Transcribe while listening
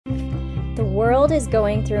The world is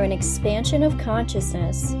going through an expansion of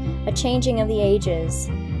consciousness, a changing of the ages,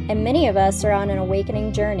 and many of us are on an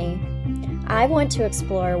awakening journey. I want to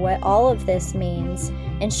explore what all of this means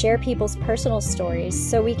and share people's personal stories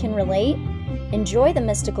so we can relate, enjoy the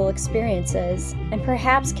mystical experiences, and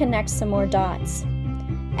perhaps connect some more dots.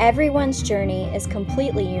 Everyone's journey is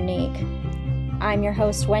completely unique. I'm your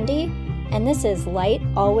host, Wendy, and this is Light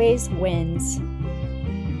Always Wins.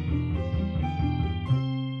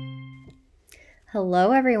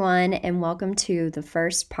 Hello, everyone, and welcome to the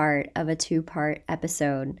first part of a two-part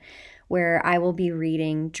episode where I will be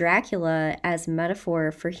reading Dracula as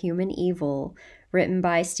Metaphor for Human Evil, written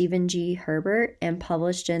by Steve Herbert and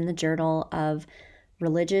published in the Journal of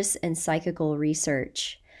Religious and Psychical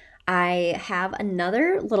Research. I have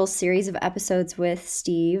another little series of episodes with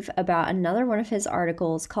Steve about another one of his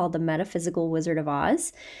articles called The Metaphysical Wizard of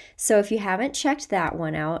Oz. So if you haven't checked that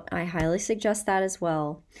one out, I highly suggest that as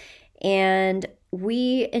well. And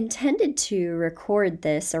we intended to record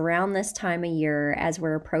this around this time of year as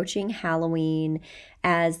we're approaching Halloween,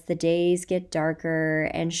 as the days get darker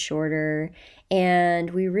and shorter, and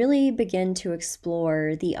we really begin to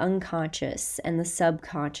explore the unconscious and the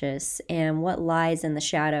subconscious and what lies in the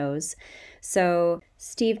shadows. So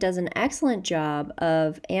Steve does an excellent job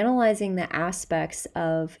of analyzing the aspects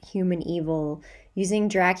of human evil using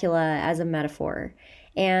Dracula as a metaphor.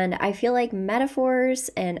 And I feel like metaphors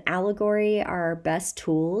and allegory are our best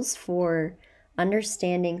tools for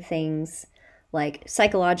understanding things like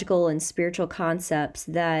psychological and spiritual concepts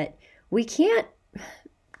that we can't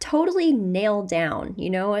totally nail down,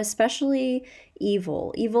 especially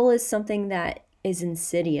evil. Evil is something that is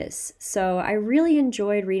insidious. So I really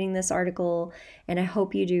enjoyed reading this article, and I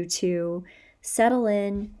hope you do too. Settle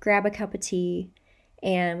in, grab a cup of tea,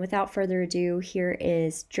 and without further ado, here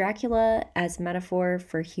is Dracula as Metaphor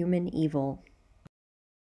for Human Evil.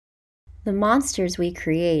 The monsters we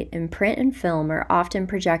create in print and film are often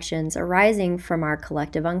projections arising from our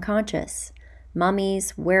collective unconscious.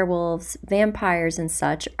 Mummies, werewolves, vampires, and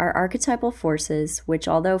such are archetypal forces which,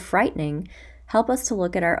 although frightening, help us to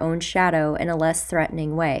look at our own shadow in a less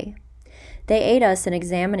threatening way. They aid us in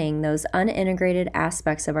examining those unintegrated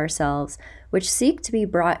aspects of ourselves which seek to be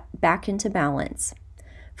brought back into balance.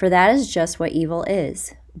 For that is just what evil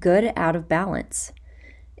is, good out of balance.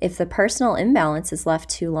 If the personal imbalance is left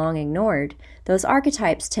too long ignored, those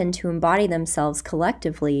archetypes tend to embody themselves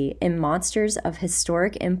collectively in monsters of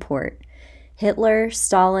historic import. Hitler,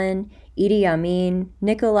 Stalin, Idi Amin,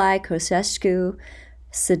 Nikolai Ceausescu,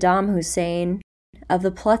 Saddam Hussein. Of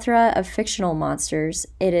the plethora of fictional monsters,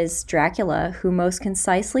 it is Dracula who most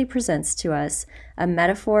concisely presents to us a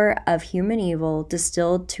metaphor of human evil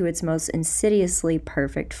distilled to its most insidiously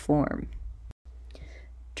perfect form.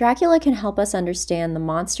 Dracula can help us understand the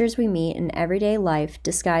monsters we meet in everyday life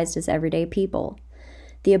disguised as everyday people.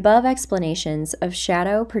 The above explanations of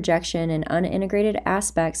shadow, projection, and unintegrated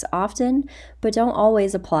aspects often, but don't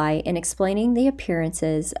always apply in explaining the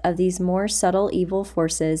appearances of these more subtle evil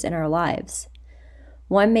forces in our lives.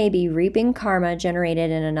 One may be reaping karma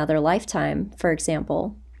generated in another lifetime, for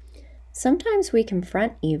example. Sometimes we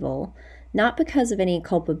confront evil, not because of any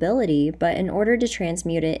culpability, but in order to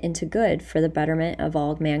transmute it into good for the betterment of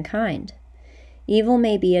all mankind. Evil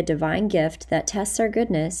may be a divine gift that tests our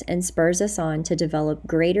goodness and spurs us on to develop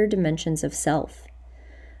greater dimensions of self.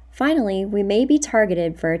 Finally, we may be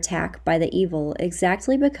targeted for attack by the evil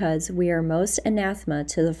exactly because we are most anathema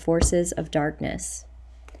to the forces of darkness.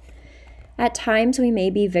 At times, we may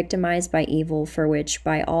be victimized by evil for which,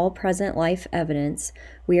 by all present life evidence,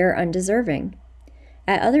 we are undeserving.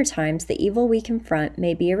 At other times, the evil we confront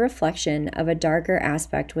may be a reflection of a darker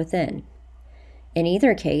aspect within. In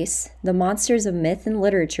either case, the monsters of myth and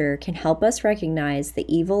literature can help us recognize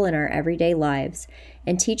the evil in our everyday lives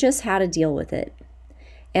and teach us how to deal with it.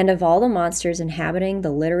 And of all the monsters inhabiting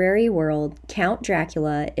the literary world, Count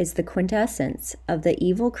Dracula is the quintessence of the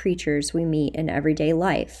evil creatures we meet in everyday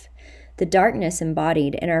life, the darkness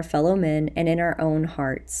embodied in our fellow men and in our own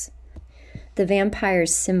hearts. The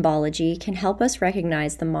vampire's symbology can help us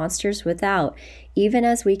recognize the monsters without, even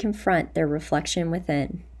as we confront their reflection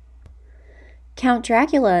within. Count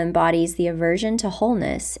Dracula embodies the aversion to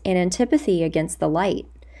wholeness and antipathy against the light.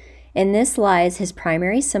 In this lies his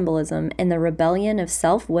primary symbolism in the rebellion of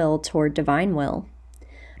self-will toward divine will.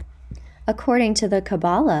 According to the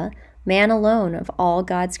Kabbalah, man alone of all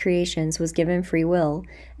God's creations was given free will,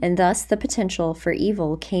 and thus the potential for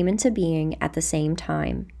evil came into being at the same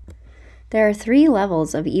time. There are 3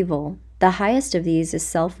 levels of evil. The highest of these is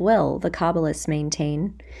self-will, the Kabbalists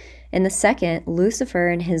maintain. In the second, Lucifer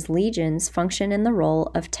and his legions function in the role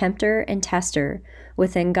of tempter and tester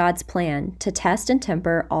within God's plan to test and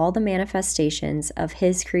temper all the manifestations of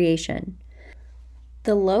his creation.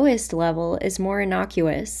 The lowest level is more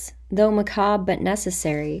innocuous, though macabre but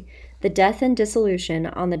necessary, the death and dissolution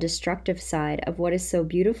on the destructive side of what is so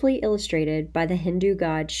beautifully illustrated by the Hindu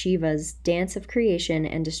god Shiva's dance of creation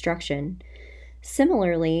and destruction.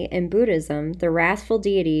 Similarly, in Buddhism, the wrathful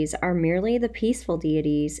deities are merely the peaceful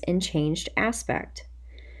deities in changed aspect.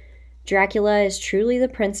 Dracula is truly the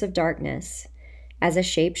Prince of Darkness. As a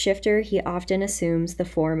shapeshifter, he often assumes the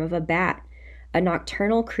form of a bat, a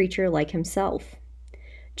nocturnal creature like himself.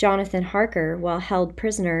 Jonathan Harker, while held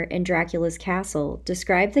prisoner in Dracula's castle,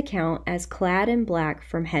 described the Count as clad in black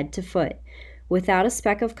from head to foot, without a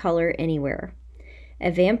speck of color anywhere. A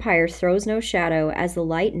vampire throws no shadow as the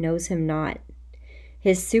light knows him not.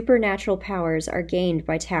 His supernatural powers are gained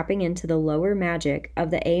by tapping into the lower magic of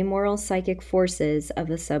the amoral psychic forces of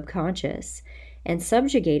the subconscious and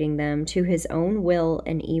subjugating them to his own will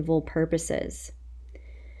and evil purposes.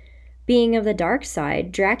 Being of the dark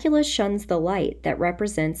side, Dracula shuns the light that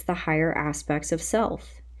represents the higher aspects of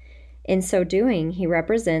self. In so doing, he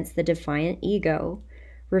represents the defiant ego,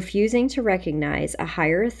 refusing to recognize a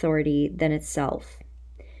higher authority than itself.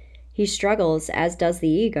 He struggles, as does the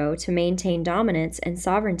ego, to maintain dominance and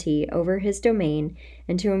sovereignty over his domain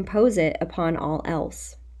and to impose it upon all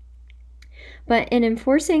else. But in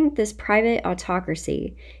enforcing this private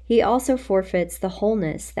autocracy, he also forfeits the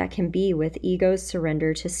wholeness that can be with ego's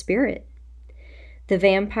surrender to spirit. The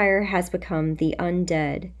vampire has become the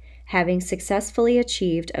undead, having successfully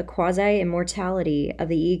achieved a quasi-immortality of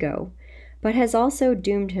the ego, but has also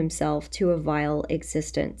doomed himself to a vile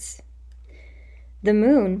existence. The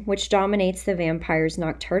moon, which dominates the vampire's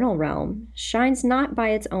nocturnal realm, shines not by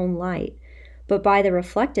its own light, but by the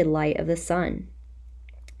reflected light of the sun.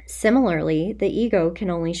 Similarly, the ego can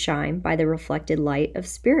only shine by the reflected light of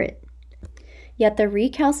spirit. Yet the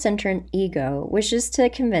recalcitrant ego wishes to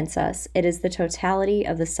convince us it is the totality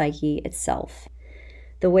of the psyche itself.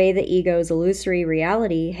 The way the ego's illusory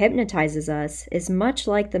reality hypnotizes us is much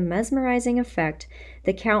like the mesmerizing effect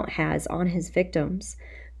the Count has on his victims,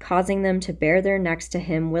 causing them to bare their necks to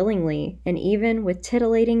him willingly and even with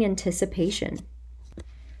titillating anticipation.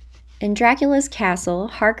 In Dracula's castle,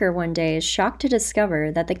 Harker one day is shocked to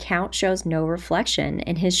discover that the Count shows no reflection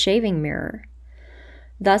in his shaving mirror.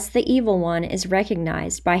 Thus, the evil one is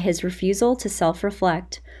recognized by his refusal to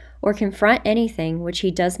self-reflect or confront anything which he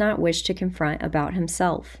does not wish to confront about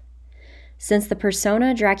himself. Since the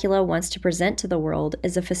persona Dracula wants to present to the world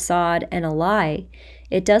is a facade and a lie,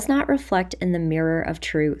 it does not reflect in the mirror of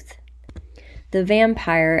truth. The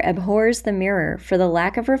vampire abhors the mirror, for the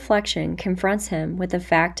lack of reflection confronts him with the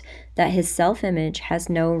fact that his self-image has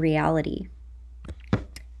no reality.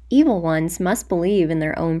 Evil ones must believe in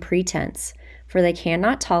their own pretense, for they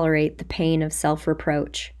cannot tolerate the pain of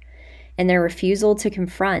self-reproach. In their refusal to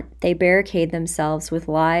confront, they barricade themselves with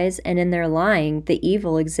lies, and in their lying, the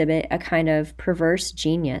evil exhibit a kind of perverse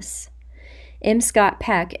genius. M. Scott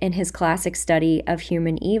Peck, in his classic study of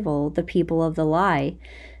human evil, The People of the Lie,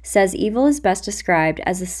 says evil is best described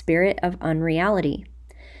as a spirit of unreality.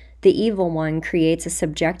 The evil one creates a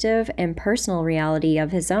subjective and personal reality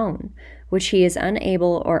of his own, which he is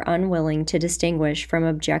unable or unwilling to distinguish from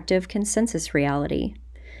objective consensus reality.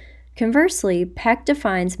 Conversely, Peck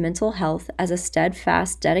defines mental health as a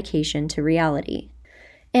steadfast dedication to reality.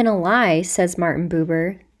 In a lie, says Martin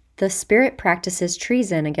Buber, the spirit practices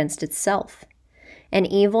treason against itself. And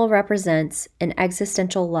evil represents an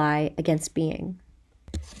existential lie against being.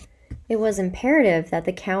 It was imperative that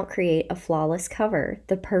the Count create a flawless cover,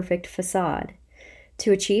 the perfect facade.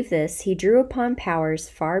 To achieve this, he drew upon powers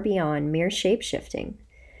far beyond mere shape-shifting.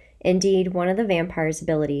 Indeed, one of the vampire's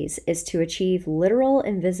abilities is to achieve literal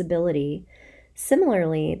invisibility.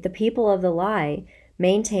 Similarly, the people of the lie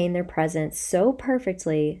maintain their presence so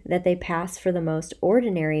perfectly that they pass for the most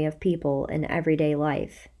ordinary of people in everyday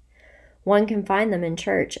life. One can find them in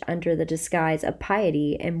church under the disguise of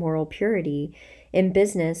piety and moral purity, in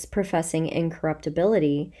business professing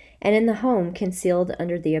incorruptibility, and in the home concealed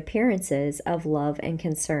under the appearances of love and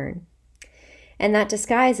concern. And that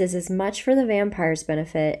disguise is as much for the vampire's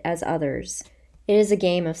benefit as others. It is a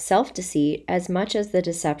game of self-deceit as much as the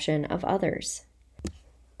deception of others.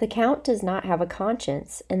 The Count does not have a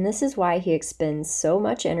conscience, and this is why he expends so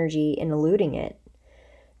much energy in eluding it.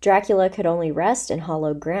 Dracula could only rest in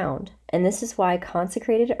hallowed ground, and this is why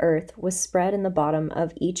consecrated earth was spread in the bottom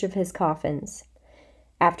of each of his coffins.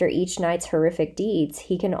 After each night's horrific deeds,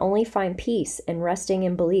 he can only find peace in resting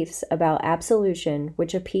in beliefs about absolution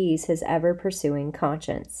which appease his ever-pursuing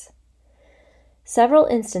conscience. Several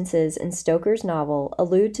instances in Stoker's novel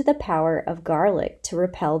allude to the power of garlic to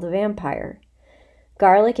repel the vampire.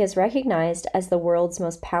 Garlic is recognized as the world's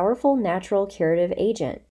most powerful natural curative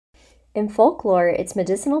agent. In folklore, its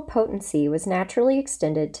medicinal potency was naturally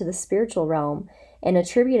extended to the spiritual realm and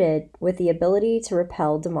attributed with the ability to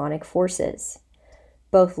repel demonic forces.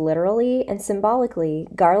 Both literally and symbolically,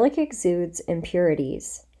 garlic exudes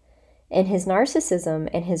impurities. In his narcissism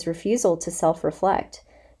and his refusal to self-reflect,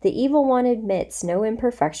 the evil one admits no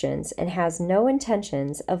imperfections and has no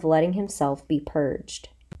intentions of letting himself be purged.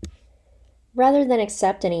 Rather than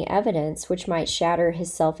accept any evidence which might shatter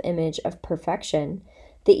his self-image of perfection,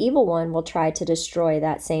 the evil one will try to destroy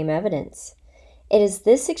that same evidence. It is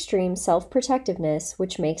this extreme self-protectiveness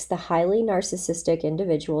which makes the highly narcissistic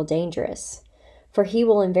individual dangerous, for he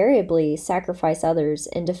will invariably sacrifice others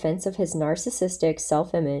in defense of his narcissistic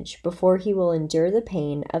self-image before he will endure the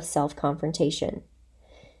pain of self-confrontation.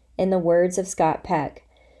 In the words of Scott Peck,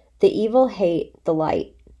 the evil hate the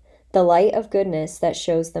light of goodness that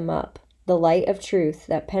shows them up, the light of truth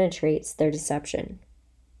that penetrates their deception.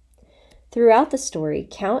 Throughout the story,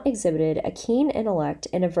 Count exhibited a keen intellect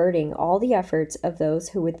in averting all the efforts of those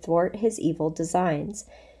who would thwart his evil designs,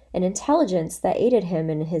 an intelligence that aided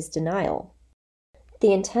him in his denial.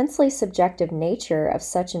 The intensely subjective nature of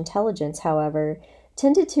such intelligence, however,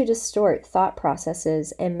 tended to distort thought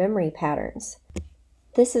processes and memory patterns.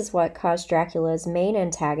 This is what caused Dracula's main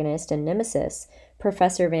antagonist and nemesis,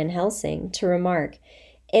 Professor Van Helsing, to remark,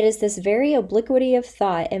 "It is this very obliquity of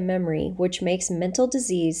thought and memory which makes mental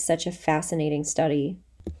disease such a fascinating study."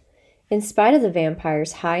 In spite of the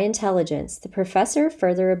vampire's high intelligence, the professor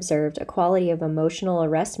further observed a quality of emotional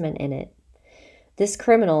arrestment in it. "This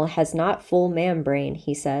criminal has not full man brain,"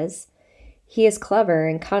 he says. "He is clever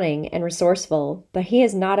and cunning and resourceful, but he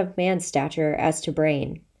is not of man's stature as to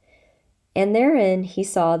brain." And therein he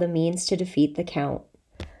saw the means to defeat the Count.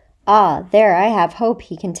 "Ah, there I have hope,"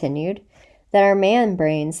 he continued, "that our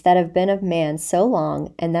man-brains that have been of man so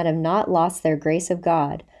long, and that have not lost their grace of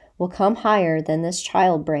God, will come higher than this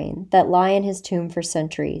child-brain that lie in his tomb for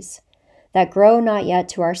centuries, that grow not yet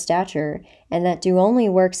to our stature, and that do only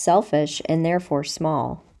work selfish and therefore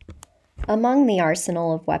small." Among the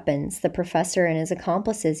arsenal of weapons the professor and his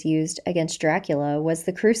accomplices used against Dracula was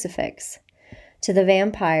the crucifix. To the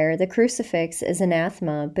vampire, the crucifix is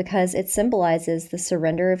anathema because it symbolizes the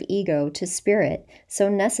surrender of ego to spirit, so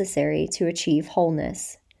necessary to achieve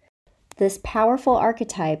wholeness. This powerful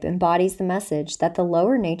archetype embodies the message that the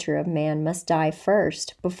lower nature of man must die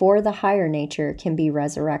first before the higher nature can be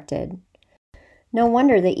resurrected. No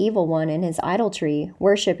wonder the evil one in his idolatry,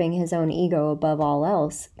 worshipping his own ego above all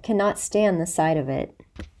else, cannot stand the sight of it.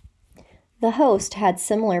 The host had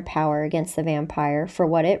similar power against the vampire for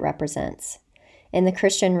what it represents. In the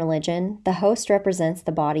Christian religion, the host represents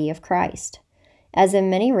the body of Christ. As in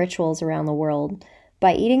many rituals around the world,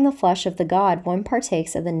 by eating the flesh of the god, one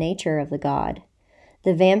partakes of the nature of the god.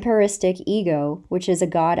 The vampiristic ego, which is a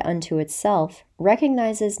god unto itself,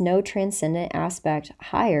 recognizes no transcendent aspect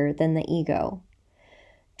higher than the ego.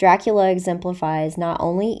 Dracula exemplifies not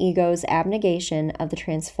only ego's abnegation of the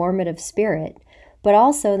transformative spirit, but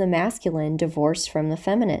also the masculine divorced from the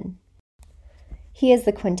feminine. He is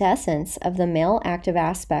the quintessence of the male active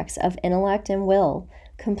aspects of intellect and will,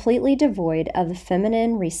 completely devoid of the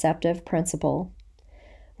feminine receptive principle.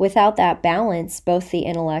 Without that balance, both the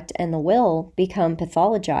intellect and the will become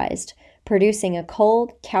pathologized, producing a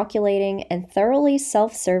cold, calculating, and thoroughly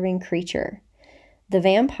self-serving creature. The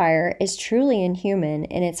vampire is truly inhuman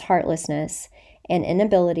in its heartlessness and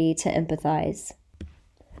inability to empathize.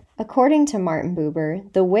 According to Martin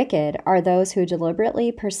Buber, the wicked are those who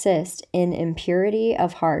deliberately persist in impurity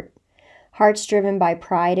of heart, hearts driven by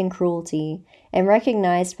pride and cruelty, and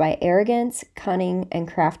recognized by arrogance, cunning, and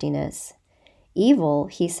craftiness. Evil,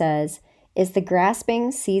 he says, is the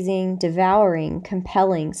grasping, seizing, devouring,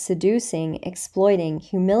 compelling, seducing, exploiting,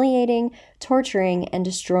 humiliating, torturing, and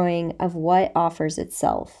destroying of what offers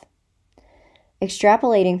itself.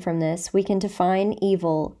 Extrapolating from this, we can define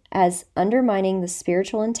evil as undermining the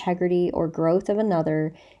spiritual integrity or growth of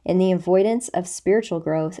another in the avoidance of spiritual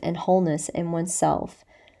growth and wholeness in oneself,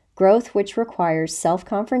 growth which requires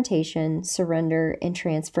self-confrontation, surrender, and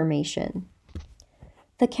transformation.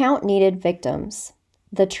 The Count needed victims.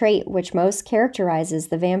 The trait which most characterizes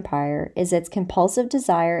the vampire is its compulsive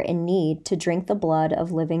desire and need to drink the blood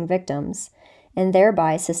of living victims, and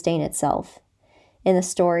thereby sustain itself. In the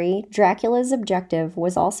story, Dracula's objective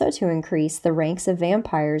was also to increase the ranks of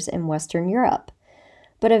vampires in Western Europe.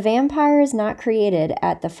 But a vampire is not created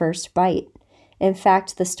at the first bite. In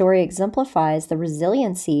fact, the story exemplifies the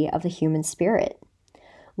resiliency of the human spirit.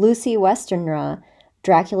 Lucy Westenra,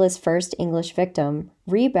 Dracula's first English victim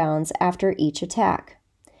rebounds after each attack.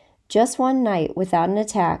 Just one night without an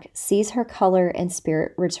attack sees her color and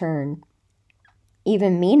spirit return.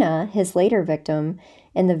 Even Mina, his later victim,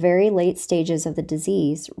 in the very late stages of the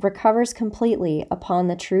disease, recovers completely upon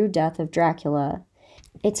the true death of Dracula.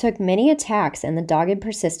 It took many attacks and the dogged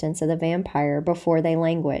persistence of the vampire before they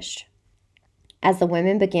languished. As the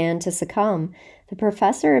women began to succumb, the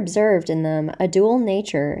professor observed in them a dual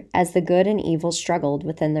nature as the good and evil struggled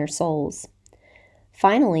within their souls.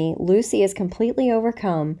 Finally, Lucy is completely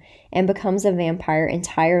overcome and becomes a vampire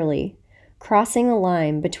entirely, crossing the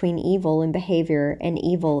line between evil in behavior and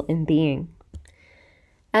evil in being.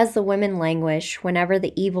 As the women languish whenever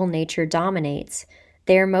the evil nature dominates,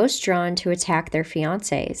 they are most drawn to attack their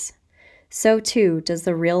fiancés. So too does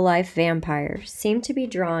the real-life vampire seem to be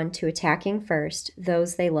drawn to attacking first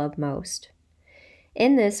those they love most.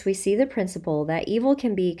 In this, we see the principle that evil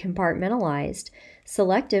can be compartmentalized,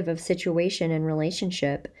 selective of situation and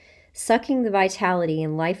relationship, sucking the vitality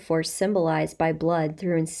and life force symbolized by blood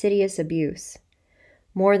through insidious abuse.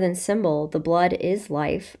 More than symbol, the blood is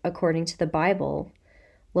life, according to the Bible,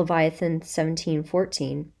 Leviathan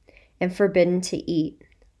 17:14, and forbidden to eat.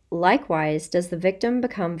 Likewise does the victim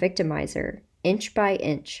become victimizer, inch by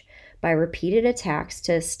inch, by repeated attacks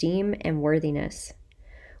to esteem and worthiness.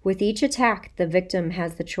 With each attack, the victim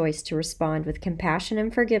has the choice to respond with compassion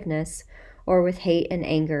and forgiveness, or with hate and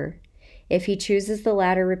anger. If he chooses the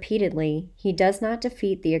latter repeatedly, he does not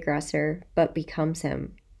defeat the aggressor, but becomes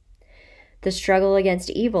him. The struggle against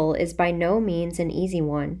evil is by no means an easy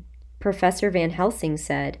one. Professor Van Helsing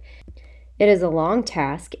said, "It is a long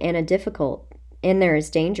task and a difficult, and there is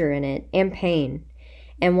danger in it, and pain.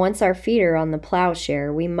 And once our feet are on the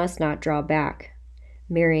plowshare, we must not draw back,"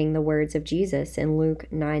 mirroring the words of Jesus in Luke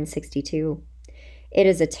 9:62. It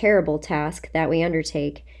is a terrible task that we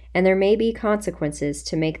undertake, and there may be consequences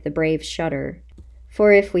to make the brave shudder.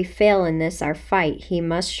 For if we fail in this our fight, he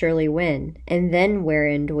must surely win, and then where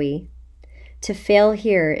end we? To fail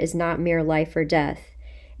here is not mere life or death.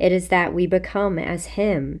 It is that we become as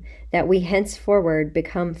him, that we henceforward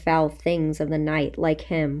become foul things of the night like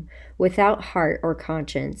him, without heart or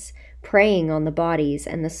conscience, preying on the bodies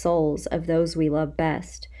and the souls of those we love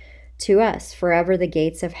best. To us forever the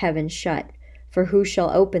gates of heaven shut, for who shall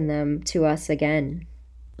open them to us again?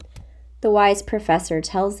 The wise professor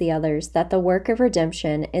tells the others that the work of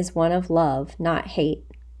redemption is one of love, not hate.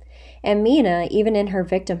 And Mina, even in her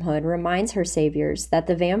victimhood, reminds her saviors that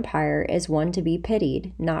the vampire is one to be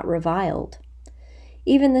pitied, not reviled.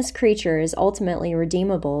 Even this creature is ultimately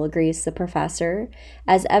redeemable, agrees the professor,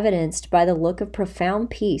 as evidenced by the look of profound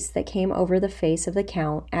peace that came over the face of the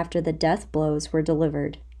Count after the death blows were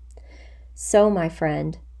delivered. "So, my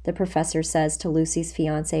friend," the professor says to Lucy's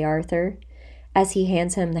fiancé Arthur, as he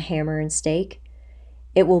hands him the hammer and stake,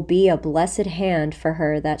 "it will be a blessed hand for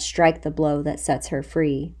her that strike the blow that sets her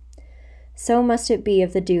free." So must it be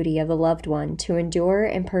of the duty of the loved one to endure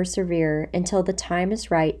and persevere until the time is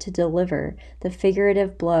right to deliver the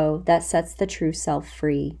figurative blow that sets the true self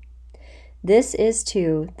free. This is,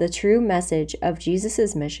 too, the true message of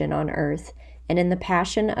Jesus' mission on earth and in the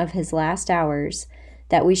passion of his last hours,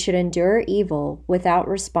 that we should endure evil without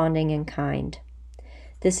responding in kind.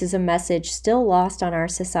 This is a message still lost on our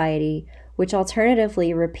society, which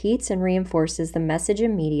alternatively repeats and reinforces the message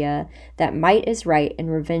in media that might is right and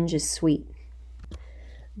revenge is sweet.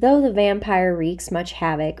 Though the vampire wreaks much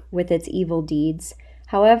havoc with its evil deeds,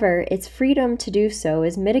 however, its freedom to do so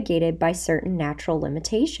is mitigated by certain natural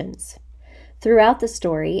limitations. Throughout the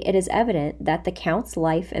story, it is evident that the Count's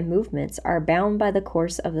life and movements are bound by the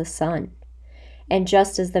course of the sun. And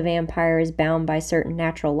just as the vampire is bound by certain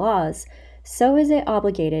natural laws, so is it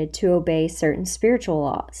obligated to obey certain spiritual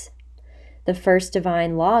laws. The first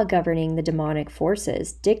divine law governing the demonic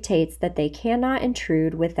forces dictates that they cannot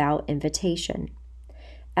intrude without invitation.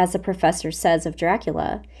 As the professor says of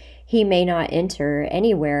Dracula, he may not enter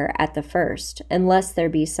anywhere at the first, unless there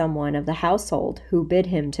be someone of the household who bid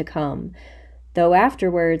him to come, though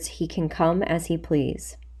afterwards he can come as he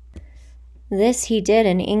please. This he did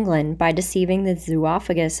in England by deceiving the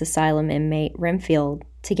Zoophagous Asylum inmate Renfield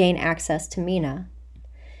to gain access to Mina.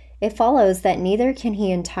 It follows that neither can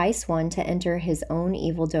he entice one to enter his own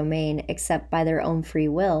evil domain except by their own free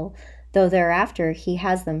will, though thereafter he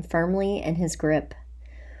has them firmly in his grip.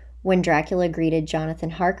 When Dracula greeted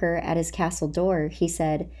Jonathan Harker at his castle door, he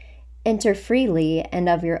said, "Enter freely and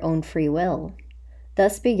of your own free will,"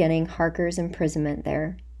 thus beginning Harker's imprisonment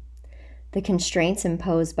there. The constraints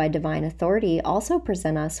imposed by divine authority also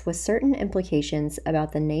present us with certain implications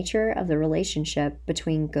about the nature of the relationship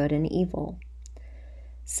between good and evil.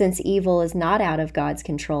 Since evil is not out of God's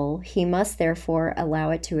control, he must therefore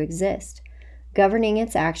allow it to exist, governing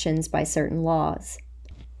its actions by certain laws.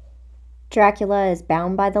 Dracula is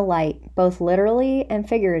bound by the light, both literally and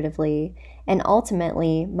figuratively, and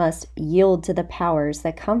ultimately must yield to the powers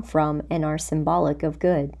that come from and are symbolic of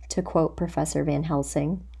good, to quote Professor Van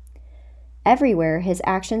Helsing. Everywhere his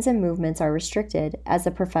actions and movements are restricted, as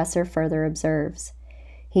the professor further observes.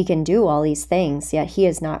 He can do all these things, yet he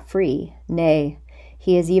is not free. Nay,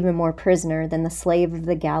 he is even more prisoner than the slave of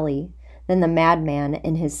the galley, than the madman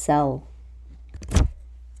in his cell.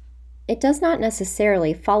 It does not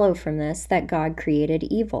necessarily follow from this that God created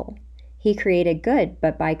evil. He created good,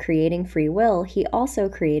 but by creating free will, he also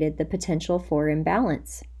created the potential for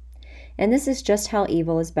imbalance. And this is just how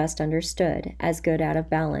evil is best understood, as good out of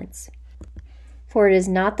balance. For it is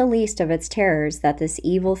not the least of its terrors that this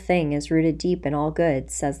evil thing is rooted deep in all good,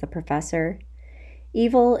 says the professor.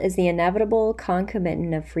 Evil is the inevitable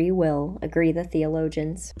concomitant of free will, agree the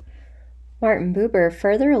theologians. Martin Buber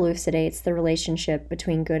further elucidates the relationship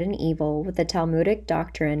between good and evil with the Talmudic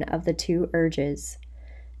doctrine of the two urges.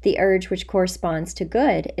 The urge which corresponds to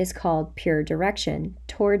good is called pure direction,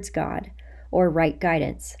 towards God, or right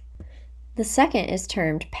guidance. The second is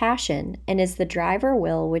termed passion, and is the drive or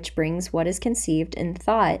will which brings what is conceived in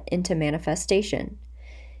thought into manifestation.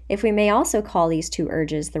 If we may also call these two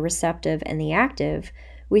urges the receptive and the active,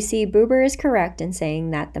 we see Buber is correct in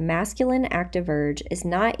saying that the masculine active urge is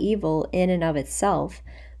not evil in and of itself,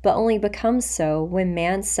 but only becomes so when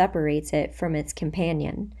man separates it from its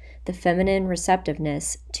companion, the feminine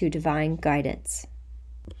receptiveness to divine guidance.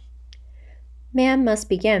 Man must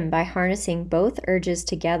begin by harnessing both urges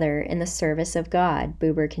together in the service of God,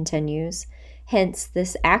 Buber continues. Hence,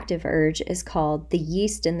 this active urge is called the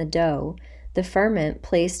yeast in the dough, the ferment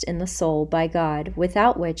placed in the soul by God,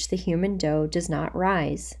 without which the human dough does not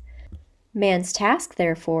rise. Man's task,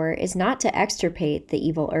 therefore, is not to extirpate the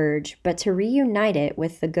evil urge, but to reunite it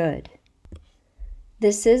with the good.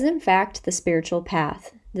 This is, in fact, the spiritual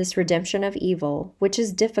path, this redemption of evil, which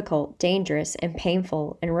is difficult, dangerous, and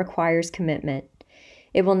painful, and requires commitment.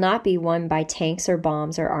 It will not be won by tanks or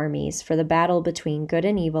bombs or armies, for the battle between good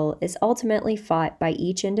and evil is ultimately fought by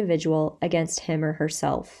each individual against him or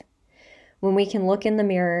herself. When we can look in the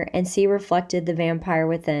mirror and see reflected the vampire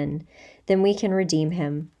within, then we can redeem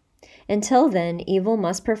him. Until then, evil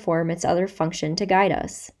must perform its other function to guide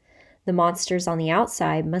us. The monsters on the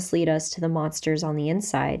outside must lead us to the monsters on the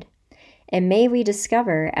inside. And may we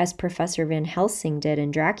discover, as Professor Van Helsing did in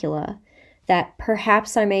Dracula, that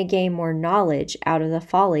perhaps I may gain more knowledge out of the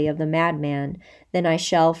folly of the madman than I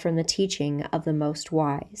shall from the teaching of the most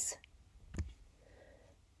wise.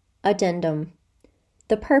 Addendum.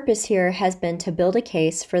 The purpose here has been to build a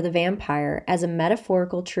case for the vampire as a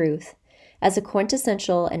metaphorical truth, as a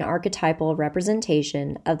quintessential and archetypal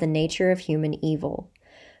representation of the nature of human evil.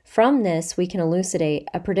 From this, we can elucidate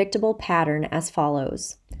a predictable pattern as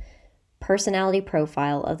follows. Personality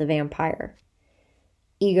profile of the vampire.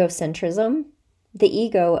 Egocentrism. The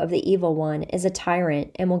ego of the evil one is a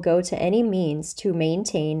tyrant and will go to any means to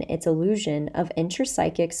maintain its illusion of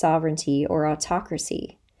intrapsychic sovereignty or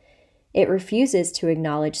autocracy. It refuses to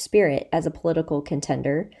acknowledge spirit as a political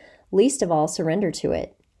contender, least of all surrender to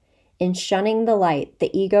it. In shunning the light,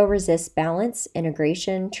 the ego resists balance,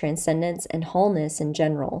 integration, transcendence, and wholeness in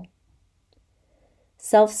general.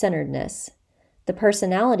 Self-centeredness. The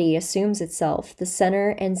personality assumes itself the center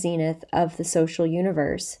and zenith of the social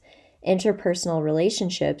universe. Interpersonal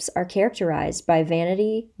relationships are characterized by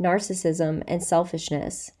vanity, narcissism, and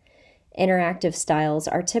selfishness. Interactive styles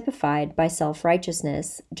are typified by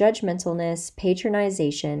self-righteousness, judgmentalness,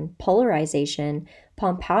 patronization, polarization,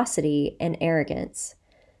 pomposity, and arrogance.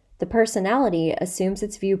 The personality assumes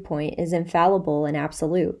its viewpoint is infallible and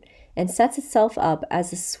absolute, and sets itself up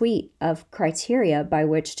as a suite of criteria by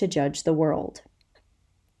which to judge the world.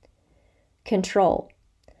 Control.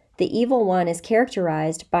 The evil one is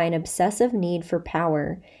characterized by an obsessive need for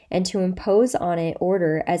power and to impose on it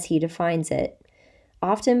order as he defines it,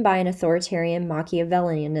 often by an authoritarian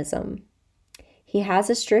Machiavellianism. He has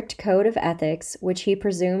a strict code of ethics which he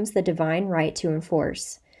presumes the divine right to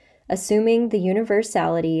enforce. Assuming the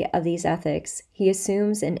universality of these ethics, he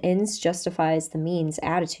assumes an ends justifies the means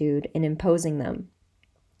attitude in imposing them.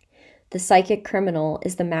 The psychic criminal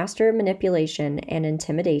is the master of manipulation and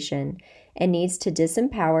intimidation and needs to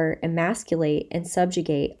disempower, emasculate, and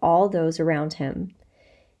subjugate all those around him.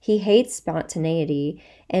 He hates spontaneity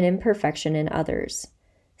and imperfection in others.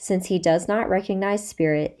 Since he does not recognize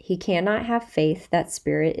spirit, he cannot have faith that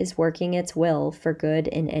spirit is working its will for good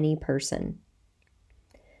in any person.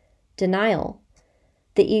 Denial.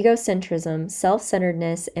 The egocentrism,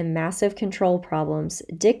 self-centeredness, and massive control problems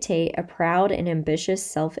dictate a proud and ambitious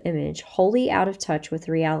self-image wholly out of touch with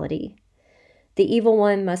reality. The evil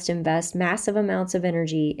one must invest massive amounts of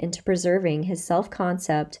energy into preserving his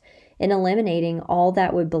self-concept and eliminating all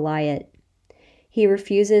that would belie it. He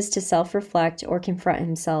refuses to self-reflect or confront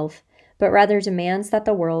himself, but rather demands that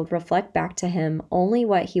the world reflect back to him only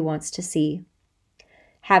what he wants to see.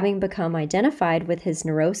 Having become identified with his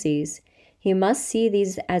neuroses, he must see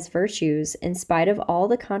these as virtues in spite of all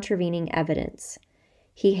the contravening evidence.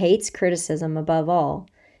 He hates criticism above all.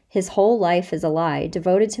 His whole life is a lie,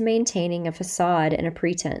 devoted to maintaining a facade and a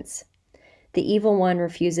pretense. The evil one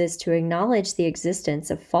refuses to acknowledge the existence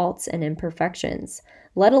of faults and imperfections,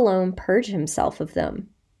 let alone purge himself of them.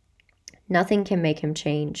 Nothing can make him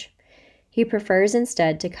change. He prefers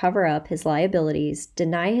instead to cover up his liabilities,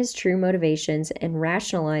 deny his true motivations, and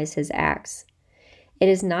rationalize his acts. It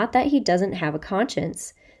is not that he doesn't have a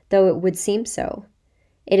conscience, though it would seem so.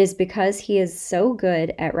 It is because he is so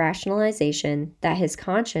good at rationalization that his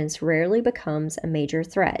conscience rarely becomes a major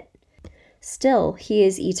threat. Still, he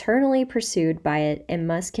is eternally pursued by it and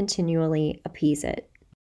must continually appease it.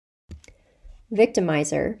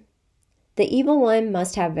 Victimizer. The evil one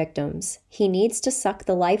must have victims. He needs to suck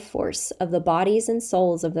the life force of the bodies and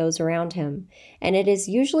souls of those around him, and it is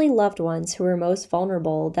usually loved ones who are most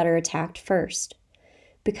vulnerable that are attacked first.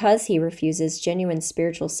 Because he refuses genuine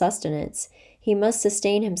spiritual sustenance, he must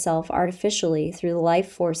sustain himself artificially through the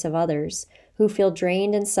life force of others who feel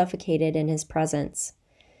drained and suffocated in his presence.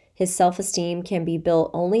 His self-esteem can be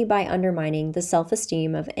built only by undermining the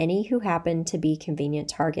self-esteem of any who happen to be convenient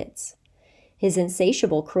targets. His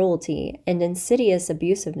insatiable cruelty and insidious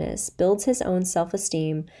abusiveness builds his own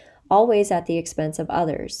self-esteem always at the expense of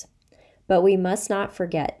others. But we must not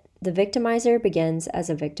forget, the victimizer begins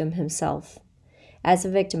as a victim himself. As a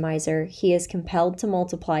victimizer, he is compelled to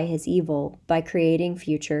multiply his evil by creating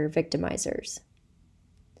future victimizers.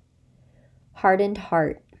 Hardened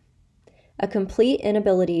heart. A complete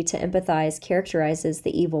inability to empathize characterizes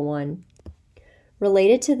the evil one.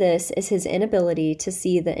 Related to this is his inability to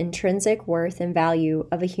see the intrinsic worth and value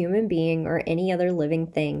of a human being or any other living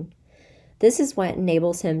thing. This is what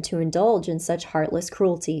enables him to indulge in such heartless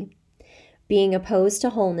cruelty. Being opposed to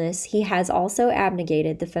wholeness, he has also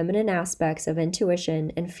abnegated the feminine aspects of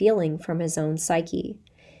intuition and feeling from his own psyche.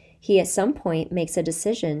 He at some point makes a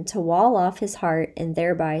decision to wall off his heart and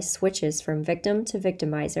thereby switches from victim to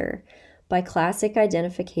victimizer by classic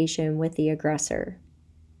identification with the aggressor.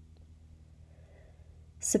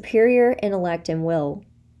 Superior intellect and will.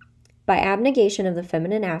 By abnegation of the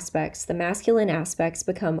feminine aspects, the masculine aspects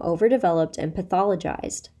become overdeveloped and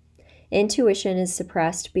pathologized. Intuition is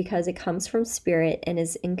suppressed because it comes from spirit and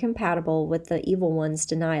is incompatible with the evil one's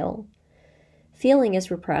denial. Feeling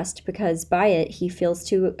is repressed because by it he feels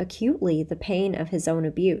too acutely the pain of his own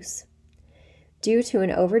abuse. Due to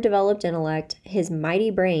an overdeveloped intellect, his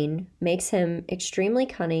mighty brain makes him extremely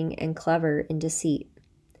cunning and clever in deceit.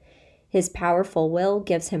 His powerful will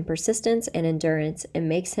gives him persistence and endurance and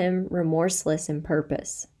makes him remorseless in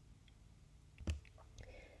purpose.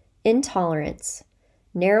 Intolerance.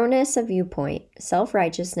 Narrowness of viewpoint,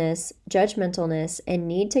 self-righteousness, judgmentalness, and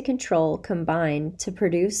need to control combine to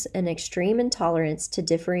produce an extreme intolerance to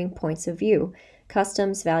differing points of view,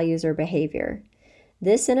 customs, values, or behavior.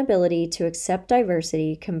 This inability to accept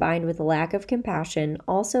diversity combined with a lack of compassion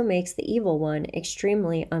also makes the evil one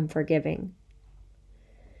extremely unforgiving.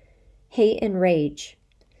 Hate and rage.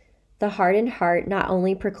 The hardened heart not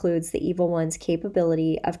only precludes the evil one's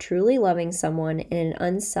capability of truly loving someone in an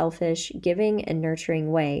unselfish, giving, and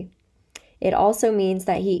nurturing way, it also means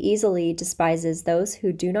that he easily despises those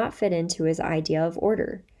who do not fit into his idea of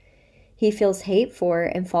order. He feels hate for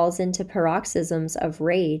and falls into paroxysms of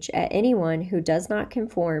rage at anyone who does not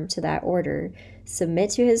conform to that order, submit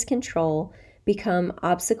to his control, become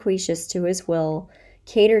obsequious to his will,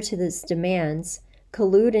 cater to his demands,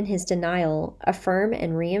 collude in his denial, affirm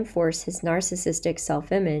and reinforce his narcissistic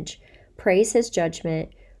self-image, praise his judgment,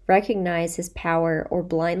 recognize his power, or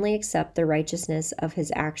blindly accept the righteousness of his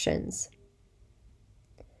actions.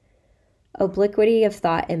 Obliquity of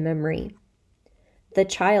thought and memory. The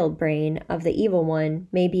child brain of the evil one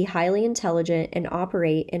may be highly intelligent and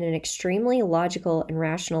operate in an extremely logical and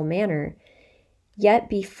rational manner, yet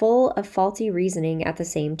be full of faulty reasoning at the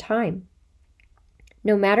same time.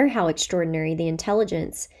 No matter how extraordinary the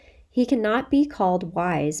intelligence, he cannot be called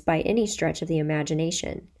wise by any stretch of the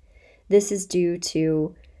imagination. This is due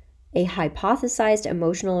to a hypothesized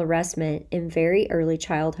emotional arrestment in very early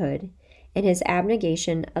childhood and his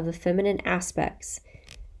abnegation of the feminine aspects.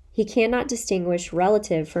 He cannot distinguish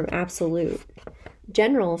relative from absolute,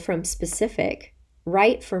 general from specific,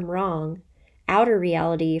 right from wrong, outer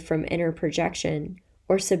reality from inner projection,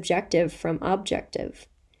 or subjective from objective.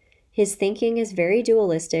 His thinking is very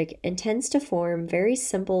dualistic and tends to form very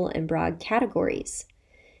simple and broad categories.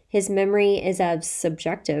 His memory is as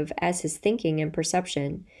subjective as his thinking and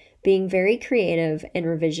perception, being very creative and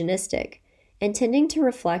revisionistic, and tending to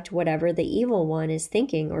reflect whatever the evil one is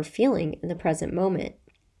thinking or feeling in the present moment.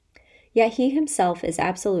 Yet he himself is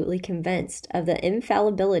absolutely convinced of the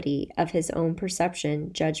infallibility of his own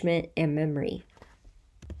perception, judgment, and memory.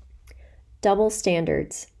 Double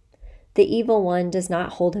standards. The evil one does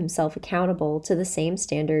not hold himself accountable to the same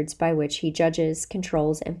standards by which he judges,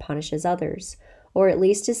 controls, and punishes others, or at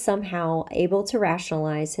least is somehow able to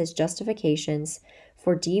rationalize his justifications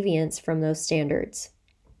for deviance from those standards.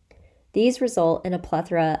 These result in a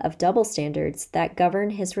plethora of double standards that govern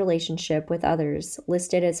his relationship with others,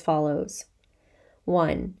 listed as follows.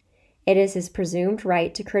 1. It is his presumed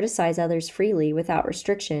right to criticize others freely without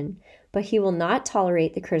restriction, but he will not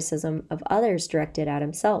tolerate the criticism of others directed at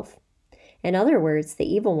himself. In other words,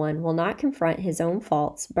 the evil one will not confront his own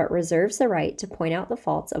faults, but reserves the right to point out the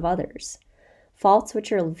faults of others, faults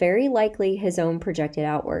which are very likely his own projected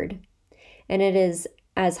outward. And it is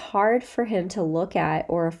as hard for him to look at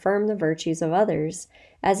or affirm the virtues of others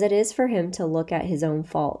as it is for him to look at his own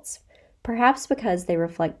faults, perhaps because they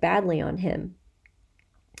reflect badly on him.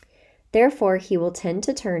 Therefore, he will tend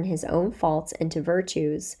to turn his own faults into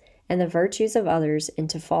virtues, and the virtues of others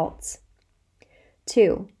into faults.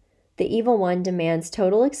 2. The evil one demands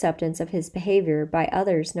total acceptance of his behavior by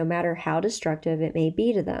others, no matter how destructive it may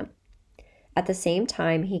be to them. At the same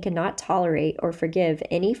time, he cannot tolerate or forgive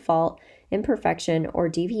any fault, imperfection, or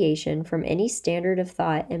deviation from any standard of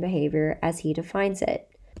thought and behavior as he defines it.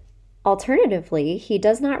 Alternatively, he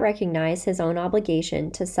does not recognize his own obligation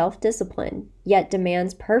to self-discipline, yet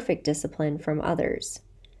demands perfect discipline from others.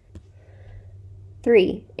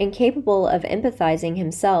 3. Incapable of empathizing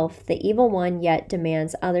himself, the evil one yet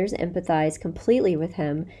demands others empathize completely with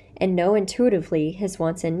him and know intuitively his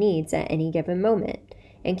wants and needs at any given moment,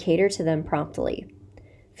 and cater to them promptly.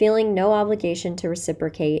 Feeling no obligation to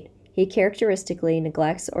reciprocate, he characteristically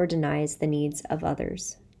neglects or denies the needs of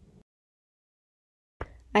others.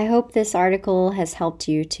 I hope this article has helped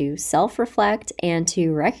you to self-reflect and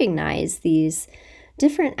to recognize these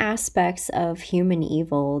different aspects of human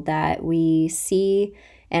evil that we see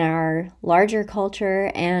in our larger culture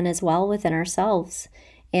and as well within ourselves.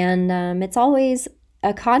 And it's always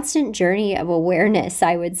a constant journey of awareness,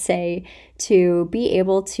 I would say, to be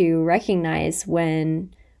able to recognize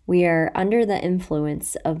when we are under the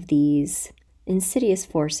influence of these insidious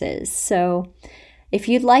forces. So if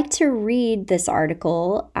you'd like to read this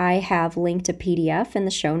article, I have linked a PDF in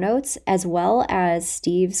the show notes, as well as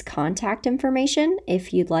Steve's contact information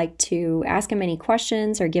if you'd like to ask him any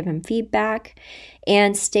questions or give him feedback.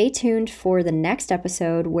 And stay tuned for the next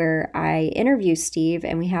episode where I interview Steve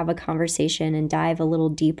and we have a conversation and dive a little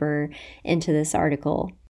deeper into this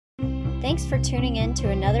article. Thanks for tuning in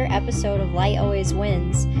to another episode of Light Always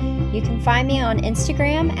Wins. You can find me on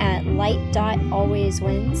Instagram at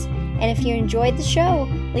light.alwayswins. And if you enjoyed the show,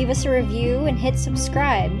 leave us a review and hit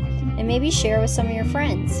subscribe, and maybe share with some of your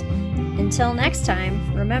friends. Until next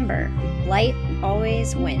time, remember, light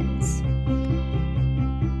always wins.